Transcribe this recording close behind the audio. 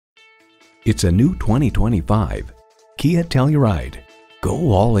It's a new 2025 Kia Telluride.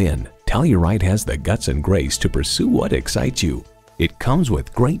 Go all in. Telluride has the guts and grace to pursue what excites you. It comes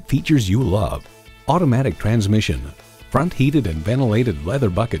with great features you love. Automatic transmission, front heated and ventilated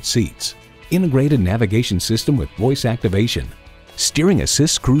leather bucket seats, integrated navigation system with voice activation, steering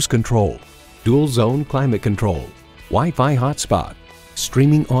assist cruise control, dual zone climate control, Wi-Fi hotspot,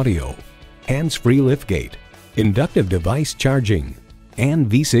 streaming audio, hands-free liftgate, inductive device charging, and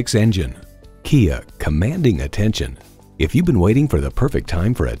V6 engine. Kia, commanding attention. If you've been waiting for the perfect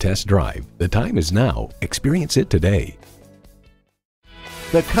time for a test drive, the time is now. Experience it today.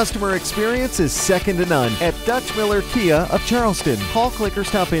 The customer experience is second to none at Dutch Miller Kia of Charleston. Call, click, or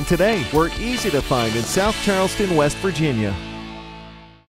stop in today. We're easy to find in South Charleston, West Virginia.